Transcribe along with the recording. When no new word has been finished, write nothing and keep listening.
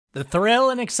The thrill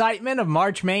and excitement of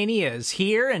March Mania is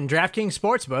here, and DraftKings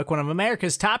Sportsbook, one of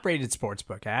America's top-rated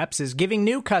sportsbook apps, is giving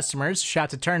new customers a shot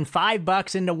to turn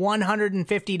 $5 into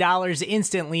 $150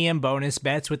 instantly in bonus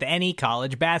bets with any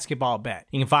college basketball bet.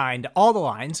 You can find all the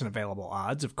lines and available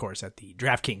odds, of course, at the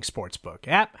DraftKings Sportsbook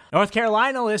app. North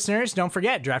Carolina listeners, don't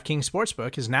forget, DraftKings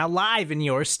Sportsbook is now live in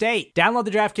your state. Download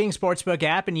the DraftKings Sportsbook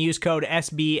app and use code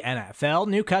SBNFL.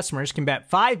 New customers can bet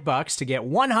 $5 to get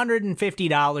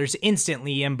 $150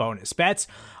 instantly in bonus bets,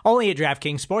 only at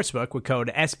DraftKings Sportsbook with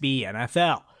code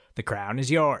SBNFL. The crown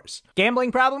is yours.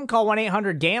 Gambling problem? Call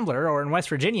 1-800-GAMBLER, or in West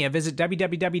Virginia, visit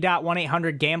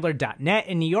www.1800gambler.net.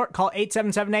 In New York, call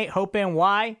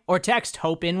 877-8-HOPE-NY or text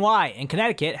HOPE-NY. In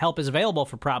Connecticut, help is available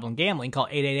for problem gambling. Call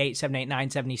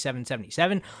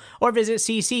 888-789-7777 or visit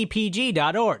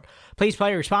ccpg.org. Please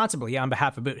play responsibly on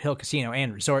behalf of Boot Hill Casino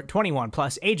and Resort. 21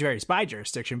 plus, age varies by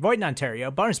jurisdiction. Void in Ontario.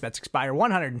 Bonus bets expire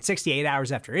 168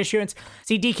 hours after issuance.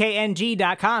 See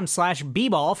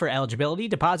dkng.com/bball for eligibility,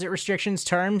 deposit restrictions,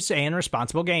 terms, and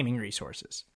responsible gaming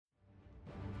resources.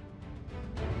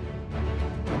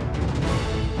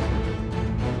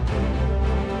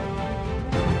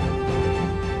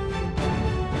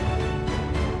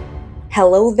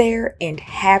 Hello there and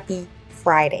happy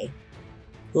Friday.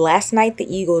 Last night,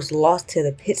 the Eagles lost to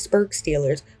the Pittsburgh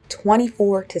Steelers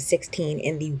 24-16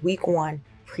 in the Week 1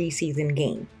 preseason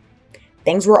game.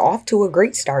 Things were off to a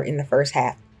great start in the first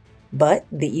half, but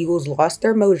the Eagles lost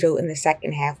their mojo in the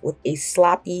second half with a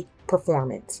sloppy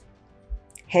performance.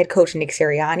 Head coach Nick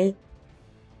Sirianni,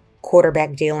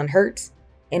 quarterback Jalen Hurts,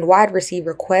 and wide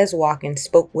receiver Quez Watkins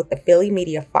spoke with the Philly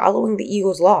media following the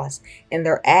Eagles' loss, and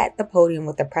they're at the podium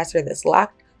with a presser that's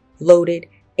locked, loaded,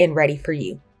 and ready for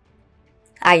you.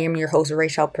 I am your host,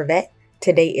 Rachel Prevet.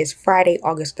 Today is Friday,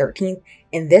 August 13th,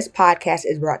 and this podcast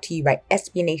is brought to you by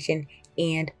SB Nation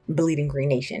and Bleeding Green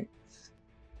Nation.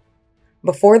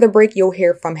 Before the break, you'll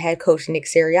hear from head coach Nick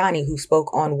Sirianni, who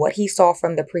spoke on what he saw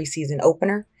from the preseason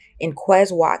opener and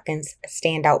Quez Watkins'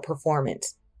 standout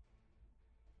performance.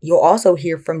 You'll also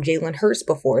hear from Jalen Hurts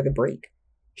before the break.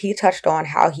 He touched on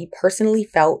how he personally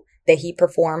felt that he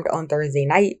performed on Thursday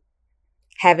night,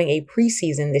 having a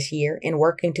preseason this year and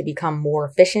working to become more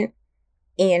efficient,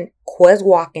 and Quez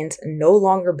Watkins no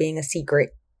longer being a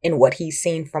secret in what he's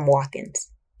seen from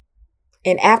Watkins.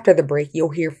 And after the break, you'll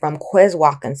hear from Quez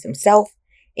Watkins himself,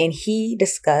 and he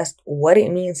discussed what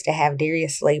it means to have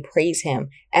Darius Slay praise him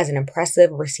as an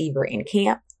impressive receiver in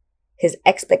camp, his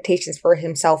expectations for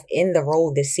himself in the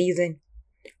role this season,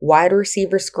 wide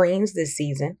receiver screens this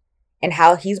season, and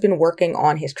how he's been working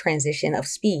on his transition of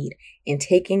speed and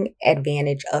taking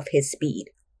advantage of his speed.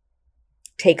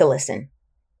 Take a listen.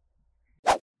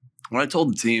 When I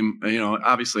told the team,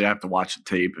 obviously I have to watch the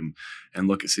tape and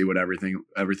look and see what everything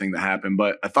that happened,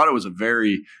 but I thought it was a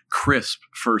very crisp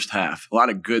first half. A lot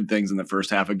of good things in the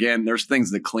first half. Again, there's things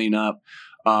that clean up,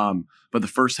 but the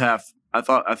first half, I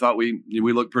thought we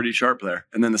looked pretty sharp there,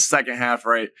 and then the second half,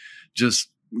 right, just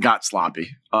got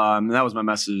sloppy. That was my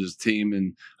message to the team.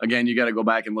 And again, you got to go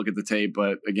back and look at the tape.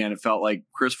 But again, it felt like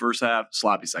crisp first half,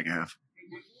 sloppy second half.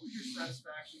 What was your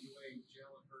satisfaction the way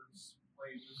Jalen Hurts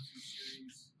played those two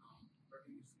series?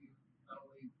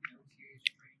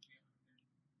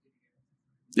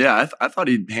 Yeah, I thought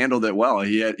he handled it well.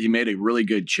 He made a really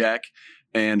good check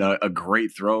and a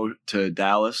great throw to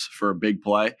Dallas for a big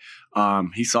play.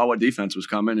 He saw what defense was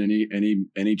coming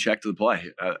and he checked the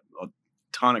play. A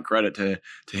ton of credit to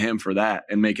him for that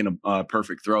and making a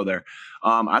perfect throw there.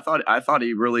 I thought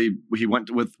he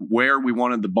went with where we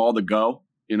wanted the ball to go,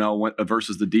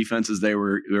 versus the defenses they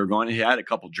were going. He had a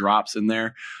couple drops in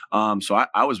there. So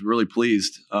I was really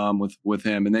pleased with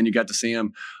him. And then you got to see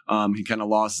him. He kind of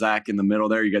lost Zach in the middle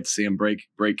there. You got to see him break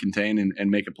contain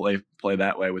and make a play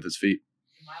that way with his feet.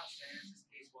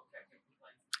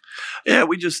 Yeah,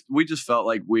 we just felt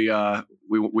like we've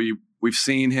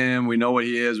seen him. We know what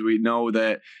he is. We know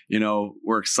that,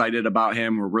 we're excited about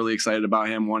him. We're really excited about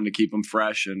him, wanting to keep him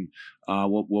fresh, and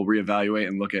we'll reevaluate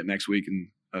and look at next week and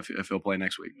if he'll play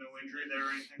next week. No injury there or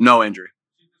anything? No injury.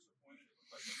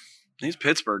 He's a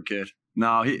Pittsburgh kid.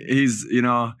 No, he's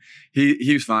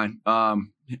he's fine.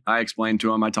 I explained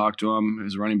to him. I talked to him.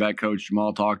 His running back coach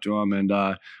Jamal talked to him, and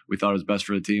we thought it was best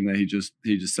for the team that he just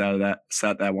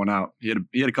sat that one out. He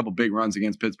had a couple big runs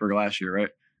against Pittsburgh last year, right?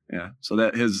 Yeah. So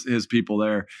that his people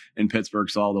there in Pittsburgh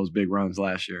saw those big runs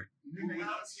last year.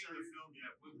 Without seeing the film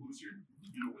yet, what's your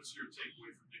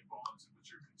takeaway from Nick Mullens and what's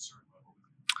your concern level?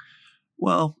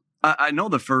 Well, I know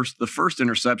the first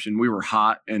interception, we were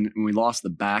hot and we lost the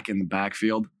back in the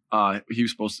backfield. He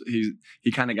was supposed to,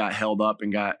 he kind of got held up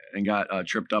and got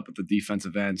tripped up at the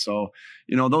defensive end. So,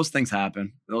 those things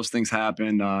happen.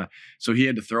 So he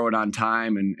had to throw it on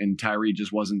time, and Tyree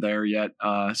just wasn't there yet.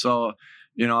 So,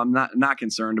 I'm not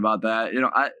concerned about that.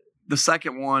 The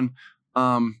second one,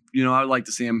 I would like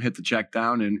to see him hit the check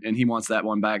down, and he wants that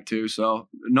one back too. So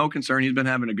no concern. He's been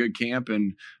having a good camp,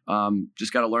 and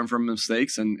just got to learn from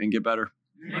mistakes and get better.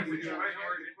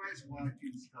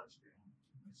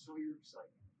 So you're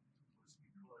excited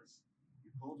because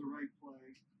you called the right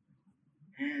play,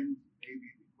 and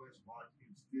maybe because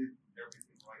Watkins did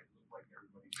everything right, it looked like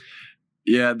everybody did.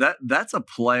 Yeah, that's a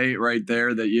play right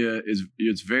there that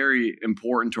it's very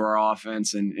important to our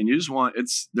offense, and you just want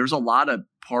there's a lot of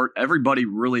everybody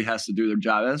really has to do their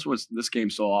job. That's what this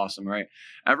game's so awesome, right?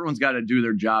 Everyone's got to do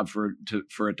their job for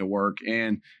it to work,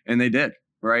 and they did,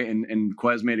 right? And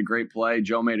Quez made a great play,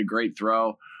 Joe made a great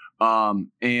throw,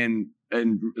 and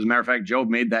as a matter of fact, Joe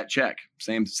made that check.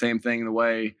 Same thing the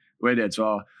way it did.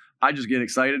 So I just get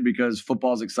excited because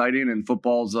football's exciting and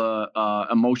football's a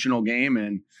emotional game,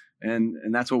 and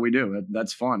that's what we do.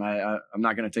 That's fun. I'm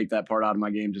not going to take that part out of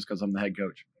my game just because I'm the head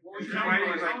coach. How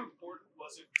important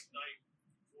was it tonight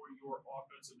for your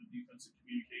offensive and defensive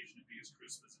communication to be as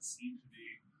crisp as it seemed to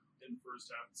be in the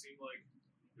first half? It seemed like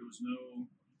there was no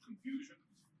confusion.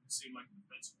 It seemed like the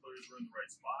defensive players were in the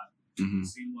right spot. Mm-hmm.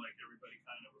 It seemed like everybody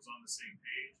kind of was on the same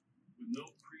page. With no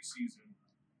preseason,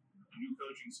 a new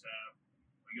coaching staff,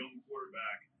 a young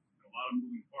quarterback, and a lot of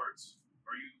moving parts,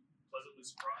 are you pleasantly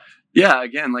surprised? Yeah,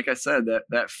 again, like I said,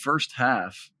 that first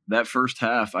half,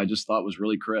 I just thought was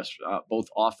really crisp, both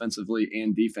offensively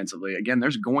and defensively. Again,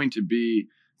 there's going to be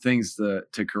things to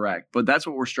correct, but that's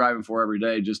what we're striving for every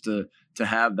day, just to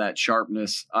have that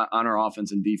sharpness on our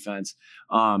offense and defense.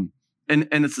 And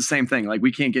it's the same thing. Like,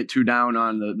 we can't get too down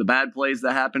on the bad plays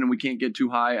that happen, and we can't get too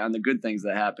high on the good things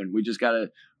that happen. We just got to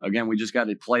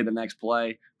play the next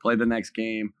play, play the next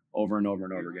game over and over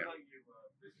and over again.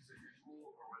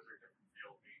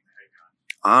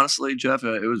 Honestly, Jeff,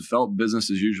 it felt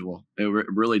business as usual. It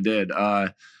really did.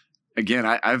 Again,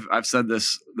 I've said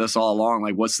this all along.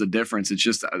 Like, what's the difference? It's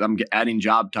just I'm adding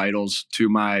job titles to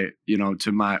my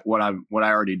what I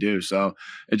already do. So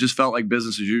it just felt like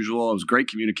business as usual. It was great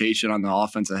communication on the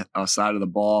offensive side of the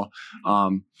ball.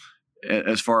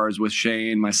 As far as with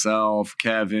Shane, myself,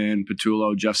 Kevin,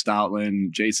 Patullo, Jeff Stoutland,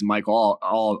 Jason, Michael,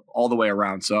 all the way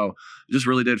around. So it just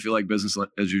really did feel like business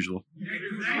as usual. It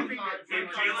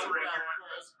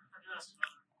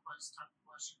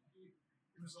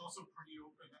was also pretty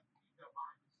open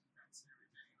behind the defense and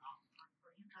everything.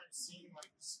 Are you kind of seeing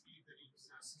like the speed that he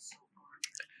possesses so far?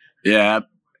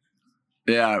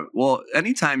 Yeah. Well,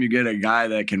 anytime you get a guy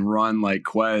that can run like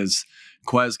Quez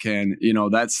can,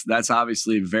 that's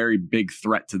obviously a very big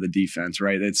threat to the defense,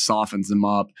 right? It softens them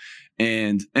up.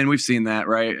 And we've seen that,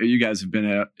 right? You guys have been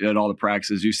at all the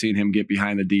practices. You've seen him get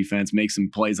behind the defense, make some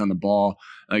plays on the ball.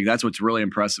 Like, that's what's really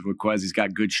impressive with Quez. He's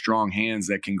got good, strong hands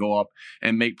that can go up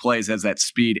and make plays, has that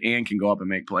speed and can go up and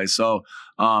make plays. So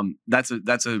that's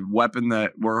a weapon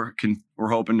that we're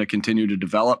hoping to continue to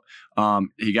develop.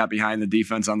 He got behind the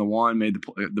defense on the one, made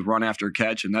the run after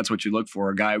catch, and that's what you look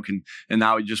for, a guy who can. And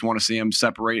now you just want to see him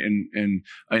separate in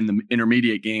the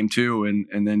intermediate game too,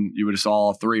 and then you would have saw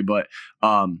all three. But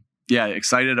yeah,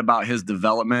 excited about his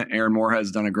development. Aaron Moore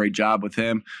has done a great job with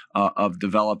him of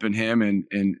developing him, and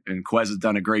Quez has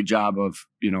done a great job of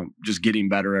just getting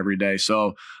better every day.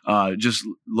 So just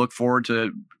look forward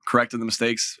to correcting the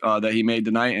mistakes that he made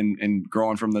tonight and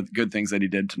growing from the good things that he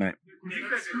did tonight. Was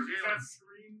that screen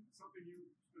something you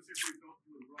specifically thought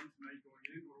you would run tonight going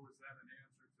in, or was that an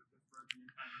answer to the being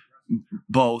kind of aggressive?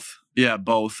 Both. Yeah,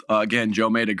 both. Again, Joe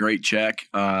made a great check.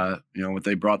 When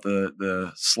they brought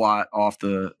the slot off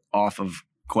of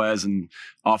Quez, and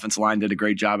offensive line did a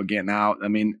great job of getting out. I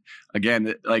mean,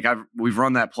 again, like we've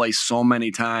run that play so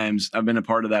many times. I've been a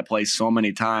part of that play so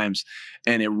many times,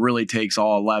 and it really takes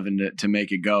all 11 to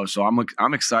make it go. So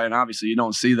I'm excited. Obviously, you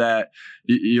don't see that.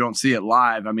 You don't see it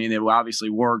live. I mean, it obviously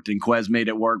worked, and Quez made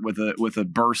it work with a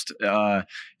burst.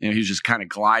 He was just kind of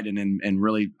gliding and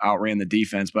really outran the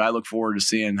defense. But I look forward to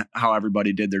seeing how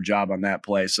everybody did their job on that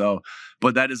play. So,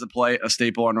 but that is a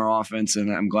staple in our offense,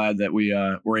 and I'm glad that we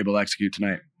were able to execute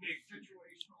tonight. The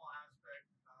situational aspect,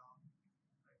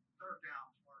 third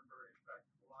downs weren't very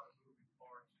effective. A lot of moving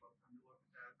parts, but when you look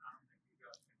at that, I don't think you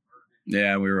guys converted.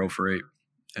 Yeah, we were 0 for 8.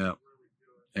 Yeah.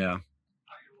 Yeah.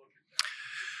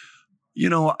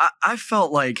 I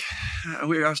felt like I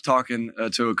was talking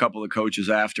to a couple of coaches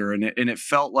after, and it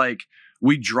felt like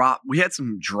we had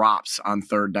some drops on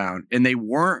third down, and they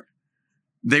weren't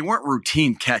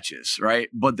routine catches, right?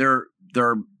 But they're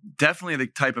they're definitely the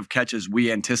type of catches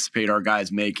we anticipate our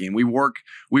guys making. We work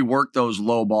those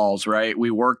low balls, right?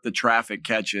 We work the traffic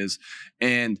catches,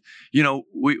 and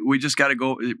we just got to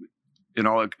go.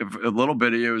 A little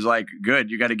bit of it was like, good,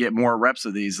 you got to get more reps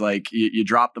of these. Like you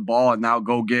drop the ball and now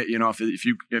go get,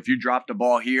 if you drop the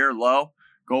ball here low,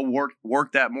 go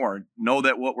work that more. Know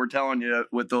that what we're telling you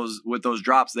with those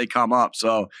drops, they come up.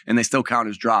 So, and they still count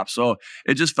as drops. So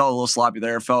it just felt a little sloppy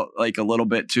there. It felt like a little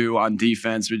bit too on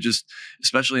defense, but just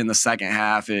especially in the second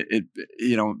half, they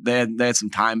had some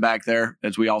time back there,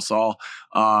 as we all saw.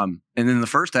 And then the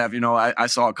first half, I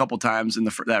saw a couple times in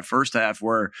that first half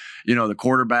where, the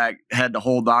quarterback had to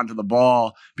hold on to the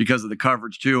ball because of the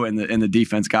coverage too, and the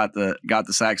defense got the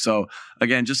sack. So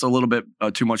again, just a little bit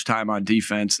too much time on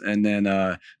defense, and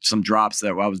then some drops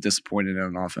that I was disappointed in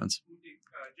on offense.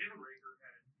 Jalen Rager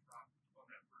had a drop on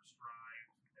that first drive,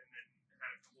 and then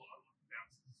had a couple of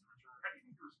bounces as a return. How do you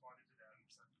think you responded to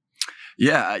that?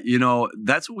 Yeah,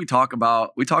 that's what we talk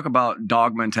about. We talk about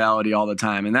dog mentality all the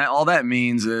time, and all that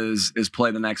means is play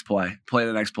the next play. Play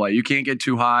the next play. You can't get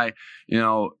too high,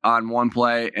 on one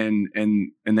play and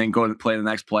then go and play the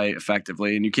next play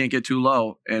effectively, and you can't get too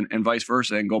low and vice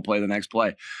versa and go play the next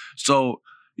play. So,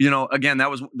 again,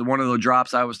 that was one of the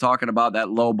drops I was talking about, that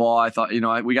low ball. I thought,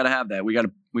 we got to have that. We got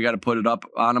to put it up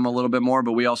on him a little bit more,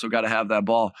 but we also got to have that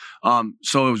ball.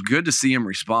 So it was good to see him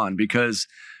respond because,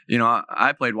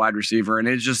 I played wide receiver, and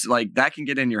it's just like that can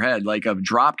get in your head. Like a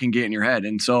drop can get in your head.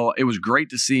 And so it was great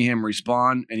to see him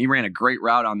respond, and he ran a great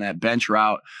route on that bench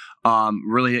route.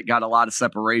 Really it got a lot of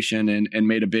separation and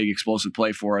made a big explosive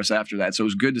play for us after that. So it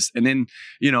was good to, and then,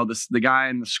 the guy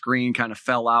in the screen kind of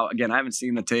fell out. Again, I haven't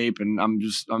seen the tape, and I'm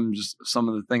just some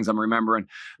of the things I'm remembering.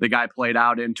 The guy played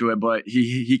out into it, but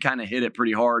he kind of hit it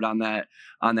pretty hard on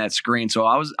that screen. So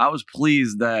I was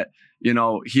pleased that,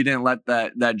 he didn't let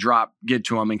that drop get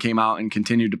to him and came out and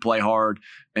continued to play hard.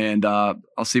 And I'll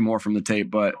see more from the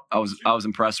tape, but I was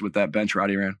impressed with that bench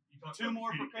route he ran. Two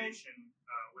more for communication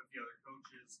with the other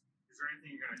coaches. Is there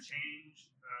anything you're going to change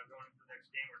going into the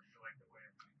next game, or do you like the way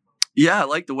everything flowed? Yeah, I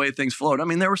like the way things flowed. I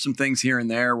mean, there were some things here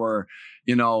and there where,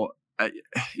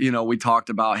 we talked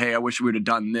about, hey, I wish we would have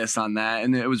done this on that.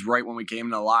 And it was right when we came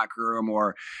in the locker room,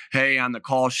 or, hey, on the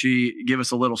call sheet, give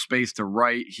us a little space to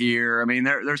write here. I mean,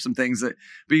 there's some things that,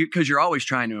 because you're always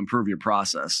trying to improve your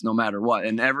process no matter what.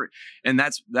 And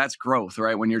that's growth,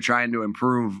 right? When you're trying to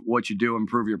improve what you do,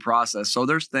 improve your process. So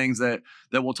there's things that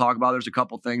we'll talk about. There's a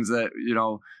couple things that,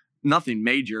 nothing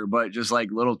major, but just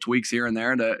like little tweaks here and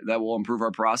there that will improve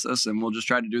our process. And we'll just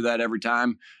try to do that every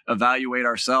time, evaluate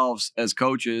ourselves as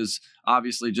coaches,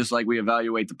 obviously, just like we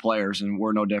evaluate the players, and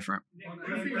we're no different. When you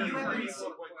said you got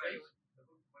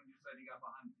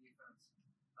behind the defense,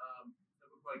 it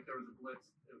looked like there was a blitz.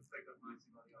 It was picked up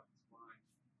nicely by the offensive line.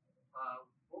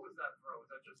 What was that throw? Was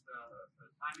that just a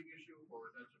timing issue, or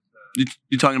was that just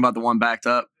You talking about the one backed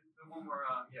up? the one where,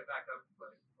 back up,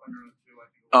 but under the two, I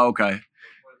think. Oh, okay.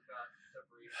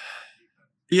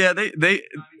 Yeah,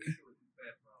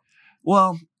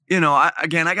 well, I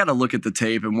got to look at the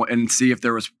tape and see if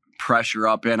there was pressure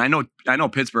up in. I know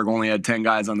Pittsburgh only had 10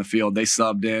 guys on the field. They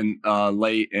subbed in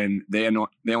late, and they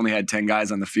only had 10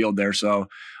 guys on the field there. So,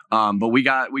 but we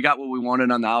got what we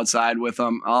wanted on the outside with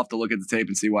them. I'll have to look at the tape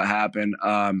and see what happened.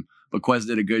 But Quez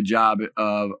did a good job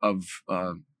of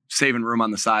saving room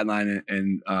on the sideline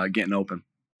and getting open.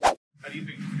 How do you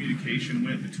think communication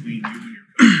went between you and your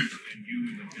coaches and you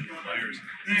and the players?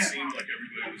 It seemed like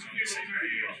everybody was on the same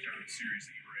page during the series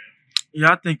that you were in.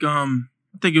 Yeah, I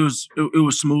think it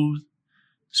was smooth,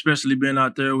 especially being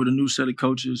out there with a new set of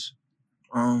coaches.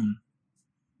 I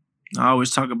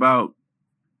always talk about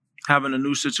having a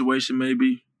new situation.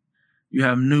 Maybe you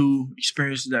have new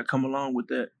experiences that come along with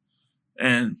that,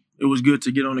 and it was good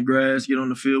to get on the grass, get on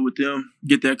the field with them,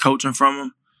 get that coaching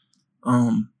from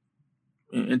them,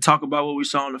 and talk about what we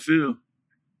saw on the field.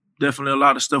 Definitely a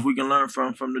lot of stuff we can learn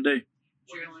from today.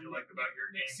 Jalen, What did you like about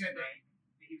your Nick game said that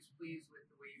tonight? he was pleased with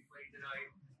the way you played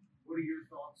tonight. What are your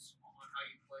thoughts on how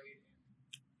you played? And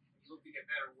when you look to get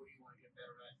better, what do you want to get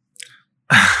better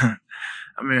at?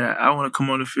 I mean, I want to come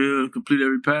on the field, complete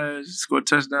every pass, score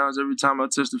touchdowns every time I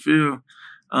touch the field.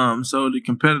 So the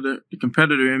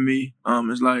competitor in me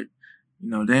is like,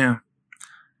 damn.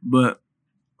 But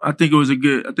I think it was a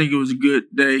good day. I think it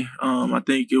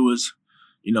was,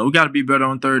 we got to be better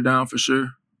on third down for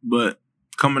sure. But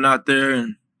coming out there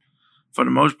and for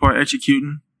the most part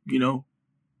executing,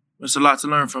 there's a lot to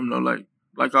learn from though. Like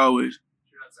always.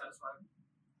 You're not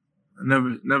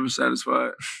satisfied? Never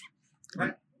satisfied.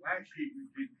 Last year you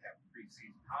didn't have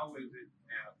preseason. How is it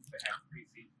now to have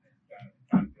preseason and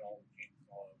trying to get all the games,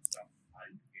 all the stuff out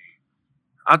of the game?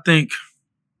 I think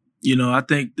I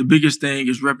think the biggest thing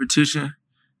is repetition.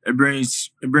 It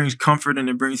brings comfort and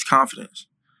it brings confidence.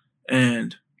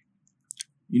 And,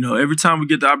 every time we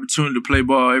get the opportunity to play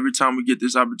ball, every time we get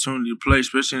this opportunity to play,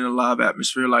 especially in a live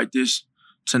atmosphere like this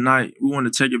tonight, we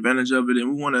want to take advantage of it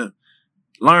and we want to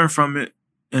learn from it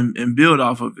and build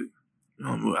off of it.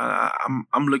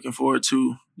 I'm looking forward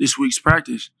to this week's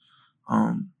practice.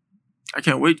 I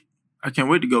can't wait. I can't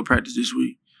wait to go practice this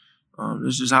week.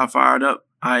 This is how fired up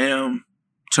I am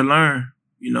to learn,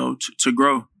 to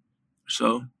grow.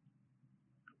 So.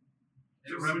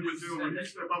 When you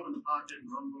step up in the pocket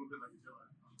and run a little bit like you did on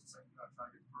the second half, try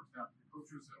to get the first down, the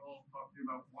coaches at all talk to you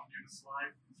about wanting you to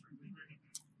slide?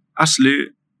 I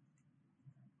slid.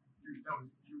 You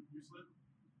slid?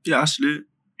 Yeah, I slid.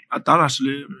 I thought I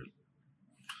slid.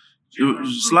 It was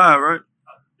a slide, right?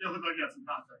 Yeah, it looked like you had some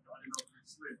contact. I didn't know if you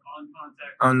slid on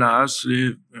contact. Oh, no, I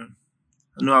slid. Yeah.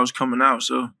 I knew I was coming out,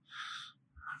 so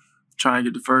try and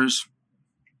get the first.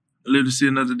 Live to see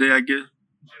another day, I guess. Where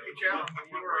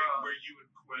you and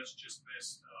Quest just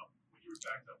missed when you were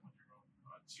backed up on your own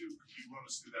two. Could you run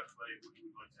us through that play? Would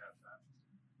you like to have that?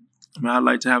 I'd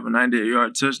like to have a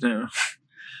 98-yard touchdown.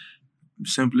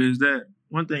 Simple as that.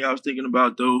 One thing I was thinking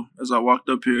about, though, as I walked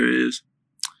up here is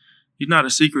he's not a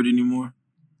secret anymore.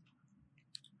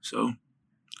 So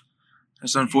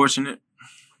that's unfortunate.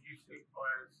 When you see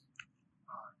players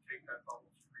take that bubble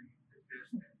screen at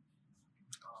distance,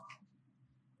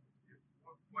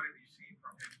 what have you seen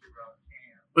from him throughout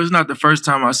camp? But it's not the first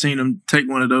time I've seen him take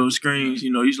one of those screens.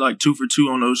 He's like 2 for 2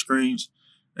 on those screens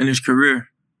in his career.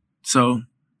 So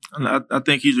I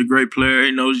think he's a great player.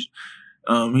 He knows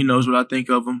what I think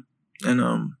of him.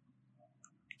 And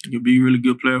he could be a really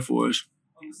good player for us.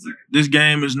 This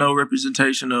game is no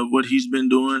representation of what he's been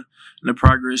doing and the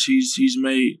progress he's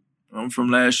made from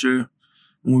last year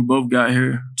when we both got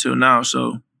here till now.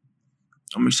 So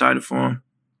I'm excited for him.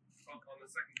 On the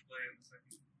second play of the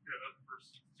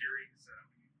first series, Shaq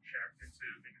into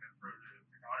making that throw to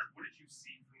Goddard, what did you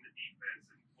see from the defense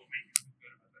and what made you feel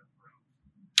good about that throw?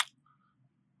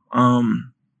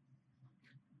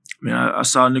 I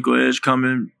saw Nickel Edge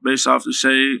coming based off the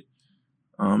shade.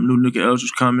 Knew Nickel Edge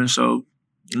was coming, so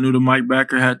I knew the Mike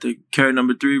backer had to carry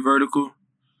number 3 vertical.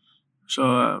 So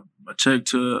I checked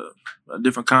to a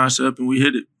different concept, and we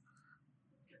hit it.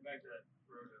 Get back to that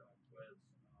throw to Wes.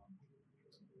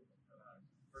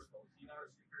 First of all, is he not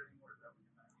a secret anymore? Is that what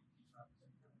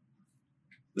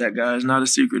you're not? That guy is not a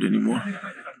secret anymore. And then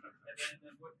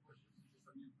what was some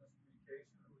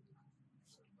communication?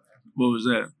 What was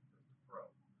that?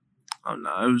 Oh,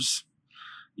 no, it was,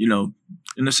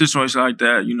 in a situation like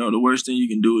that, the worst thing you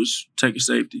can do is take a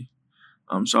safety.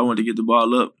 So I wanted to get the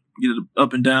ball up, get it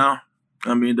up and down.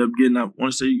 Ended up getting, I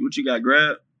want to say, what you got,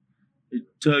 grab? It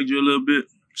tugged you a little bit.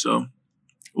 So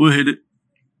we'll hit it.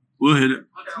 On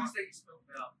Tuesday, you spoke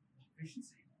about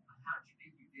efficiency. How did you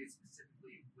think you did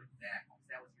specifically with that? Because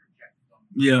that was your objective.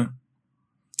 Yeah.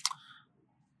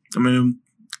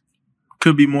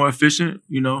 Could be more efficient,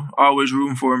 always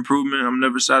room for improvement. I'm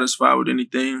never satisfied with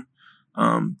anything.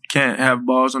 Can't have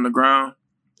balls on the ground.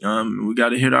 We got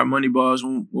to hit our money balls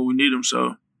when we need them.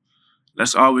 So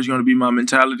that's always going to be my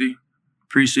mentality.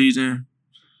 Preseason,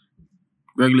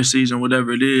 regular season,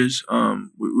 whatever it is,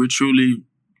 we truly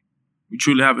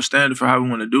have a standard for how we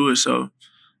want to do it. So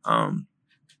we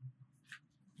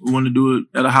want to do it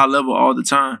at a high level all the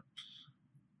time.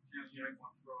 You had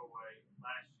one throwaway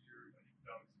last year. I think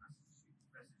Doug's message to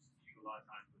you a lot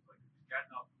of times was like, if you got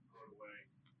enough to throw it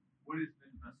away, what has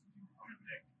been the message from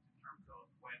Nick in terms of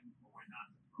when or when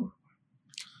not to throw it away?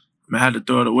 I had to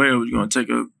throw it away. It was going to take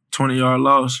a 20-yard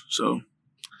loss. So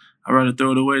I'd rather throw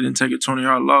it away than take a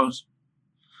 20-yard loss.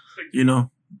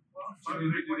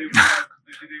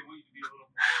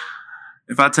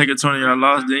 If I take a 20-yard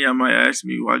loss, then y'all might ask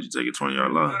me, why'd you take a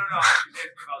 20-yard loss? No. About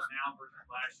now versus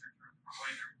last year, when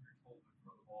they're told to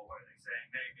throw the ball away, they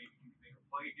saying, hey, maybe you can make a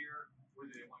play here, or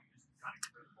do they want you to just kind of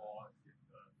get the ball at the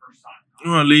first time? We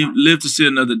want to live to see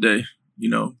another day.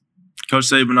 Coach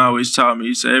Saban always taught me,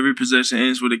 he said, every possession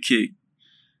ends with a kick.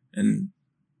 And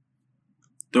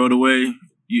throw it away,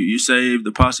 you save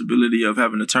the possibility of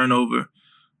having a turnover,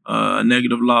 a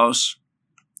negative loss,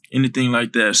 anything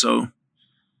like that. So,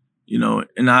 in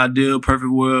the ideal,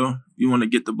 perfect world, you want to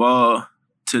get the ball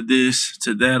to this,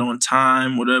 to that on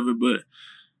time, whatever, but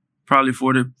probably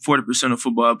 40% of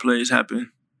football plays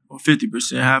happen, or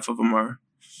 50%, half of them are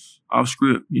off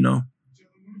script,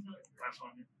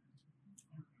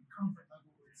 Comfort level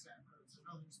with Sam Curtis. I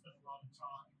know there's been a lot of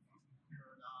talk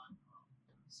here and on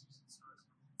the season starts.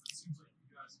 It seems like you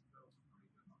guys have built a pretty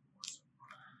good rapport so far.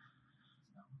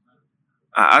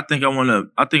 I think I want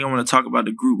to talk about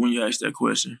the group when you ask that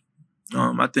question.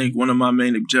 I think one of my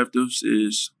main objectives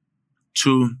is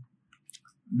to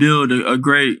build a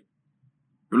great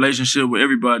relationship with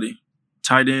everybody,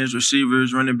 tight ends,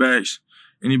 receivers, running backs,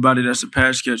 anybody that's a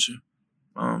pass catcher,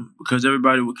 because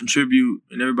everybody will contribute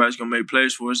and everybody's going to make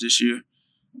plays for us this year.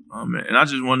 And I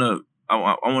just want to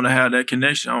I want to have that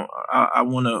connection. I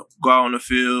want to go out on the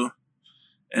field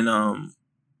and,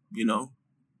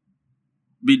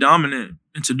 be dominant.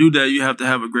 And to do that, you have to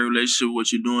have a great relationship with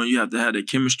what you're doing. You have to have that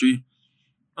chemistry.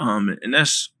 And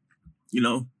that's,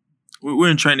 we're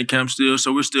in training camp still,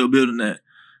 so we're still building that.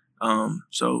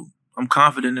 So I'm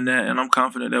confident in that, and I'm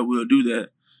confident that we'll do that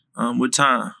with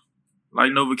time,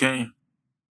 like Novocaine.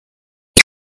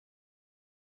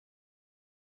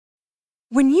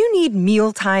 When you need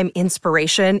mealtime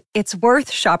inspiration, it's worth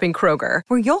shopping Kroger,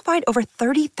 where you'll find over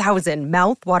 30,000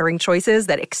 mouth-watering choices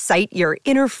that excite your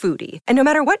inner foodie. And no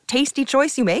matter what tasty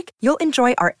choice you make, you'll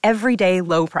enjoy our everyday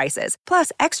low prices,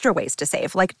 plus extra ways to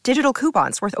save, like digital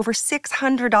coupons worth over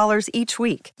 $600 each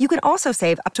week. You can also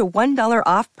save up to $1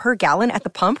 off per gallon at the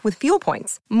pump with fuel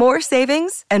points. More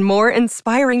savings and more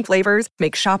inspiring flavors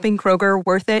make shopping Kroger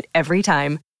worth it every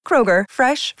time. Kroger,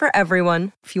 fresh for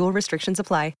everyone. Fuel restrictions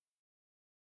apply.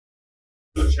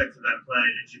 Check to that play.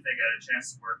 Did you think I had a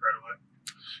chance to work right away?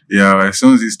 Yeah, as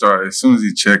soon as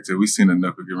he checked it, we seen the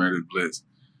knuckle getting ready to blitz,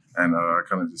 and I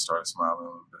kind of just started smiling a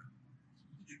little bit.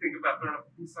 Did you think about throwing up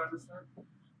inside this time?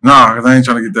 No, because I ain't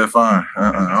trying to get that fine.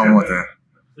 I don't want that.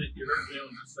 You heard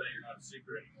Jalen just say you're not a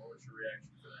secret anymore. What's your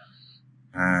reaction to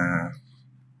that?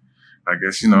 I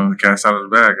guess, the cat's out of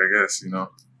the bag, I guess,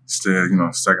 still,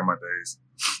 stacking my days.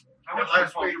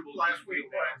 Last week,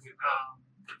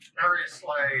 Darius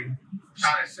Slay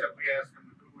kind of said, we asked him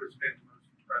who has been the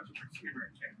most impressive receiver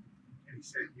in camp, and he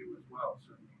said you as well.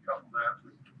 So you couple that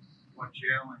with what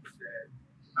Jalen said.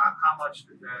 How much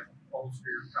did that bolster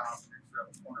your confidence that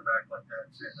a cornerback like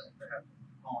that said that to have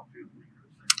on-field leaders?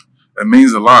 It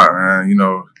means a lot, man.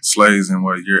 Slay's in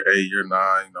year 8, year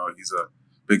 9. He's a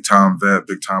big-time vet,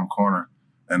 big-time corner,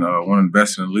 and one of the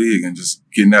best in the league. And just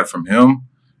getting that from him,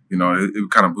 it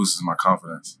kind of boosts my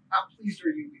confidence. How pleased are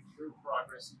you with your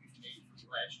progress that you've made from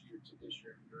last year to this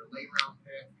year? You're a late-round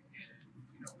pick, and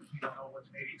you don't know what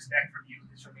to maybe expect from you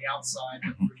just from the outside,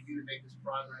 but for you to make this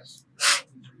progress, how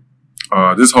pleased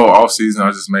are you? This whole offseason,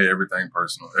 I just made everything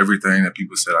personal. Everything that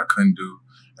people said I couldn't do,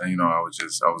 and I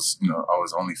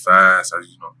was only fast. I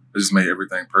just made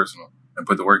everything personal and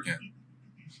put the work in.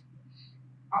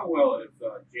 How well has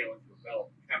Jalen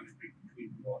developed chemistry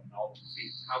between you and all of the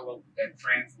seasons? How well did that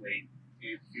translate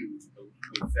into those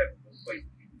places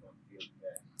people on the field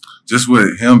today? Just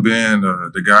with him being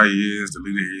the guy he is, the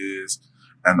leader he is,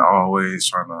 and always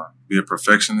trying to be a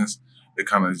perfectionist, it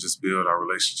kind of just build our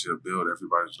relationship, build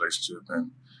everybody's relationship,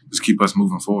 and just keep us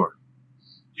moving forward.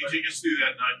 You take us through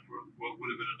that night, what would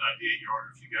have been a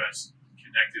 98-yarder if you guys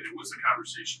connected. It was a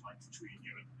conversation like between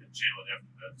you and Jalen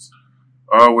after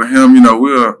that. With him,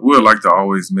 we'll like to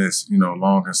always miss,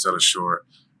 long instead of short.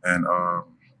 And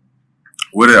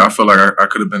with it, I feel like I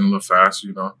could have been a little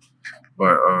faster, but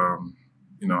I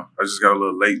just got a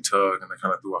little late tug, and I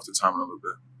kind of threw off the timing a little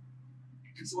bit.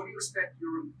 And so, what do you expect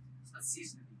your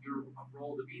season, your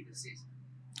role to be this season?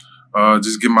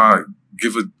 Just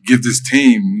give this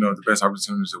team, the best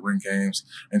opportunities to win games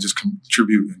and just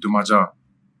contribute and do my job.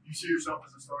 You see yourself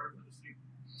as a starter for this team?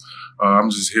 I'm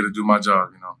just here to do my job,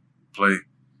 play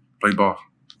ball.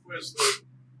 Where's the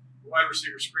wide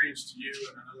receiver screens to you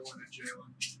and another one to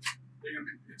Jalen?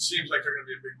 It seems like they're going to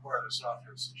be a big part of this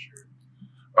offense this year.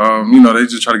 They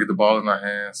just try to get the ball in our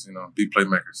hands, be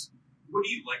playmakers. What do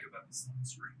you like about this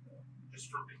screen, though? Just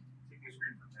from taking a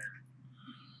screen from there?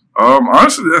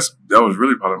 Honestly, that was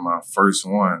really probably my first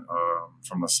one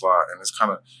from the slot, and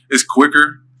it's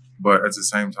quicker, but at the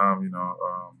same time,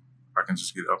 I can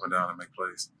just get up and down and make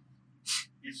plays.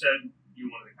 You said you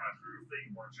wanted to kind of prove that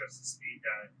you weren't just a speed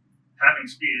guy. Having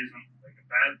speed isn't like a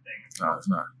bad thing. No, it's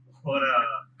not. What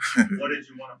did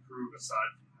you want to prove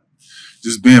aside from that?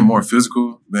 Just being more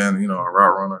physical, being a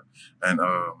route runner, and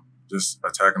just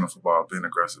attacking the football, being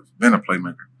aggressive, being a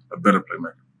playmaker, a better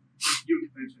playmaker. You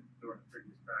mentioned during the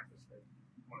previous practice that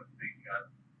one of the things you got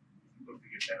look to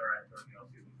get better at during the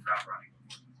offseason was route running,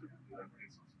 more specifically like running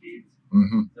some speeds.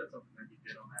 Mm-hmm. Is that something that you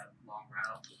did on that long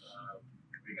route?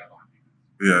 We got on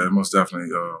defense. Yeah, most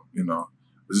definitely.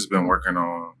 We've just been working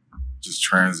on just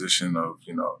transition of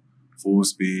full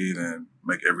speed and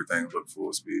make everything look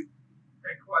full speed.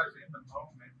 It was in the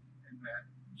moment in that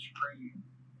screen.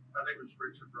 I think it was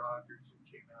Richard Rodgers who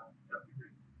came out and got the good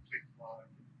kick block.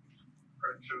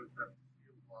 Or it shows that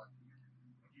field block.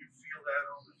 Do you feel that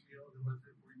on the field, or was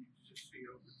it where you just see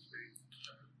open space?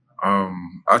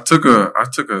 I took a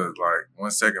like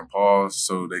 1 second pause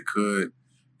so they could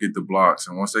get the blocks,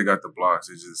 and once they got the blocks,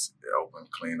 it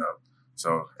opened clean up.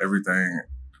 So everything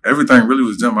really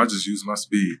was them. I just used my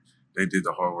speed. They did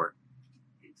the hard work.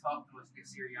 You talked to us, Nick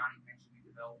Sirianni mentioned you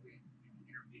developing an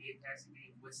intermediate passing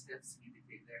game. What steps do you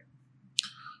take there?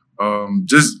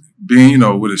 Just being,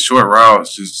 with the short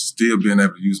routes, just still being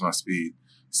able to use my speed,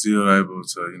 still able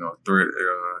to, thread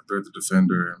the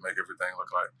defender and make everything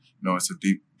look like, it's a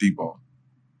deep ball.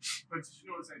 But did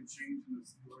you notice any change in the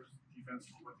Steelers defense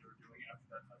from what they were doing after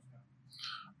that touchdown?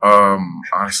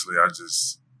 Honestly, I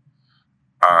just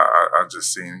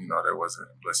seen, they wasn't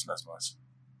blitzing as much.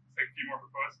 Take a few more for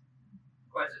Quez.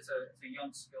 Quez, it's a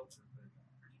young skill position,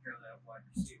 particularly at wide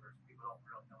receiver. People don't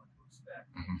really know what to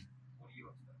expect. Mm-hmm. What do you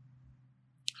expect?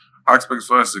 I expect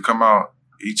us to come out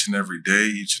each and every day,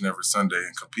 each and every Sunday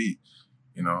and compete.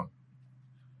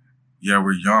 Yeah,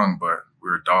 we're young, but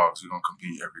we're dogs. We don't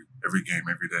compete every game,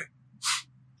 every day.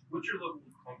 What's your level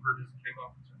of comfort as a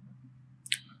kickoff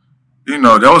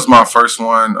returner? That was my first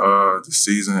one this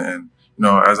season, and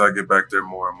as I get back there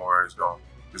more and more, it's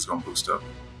gonna boost up.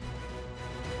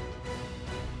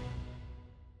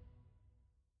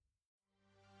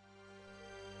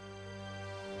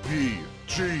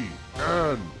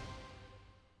 BGN.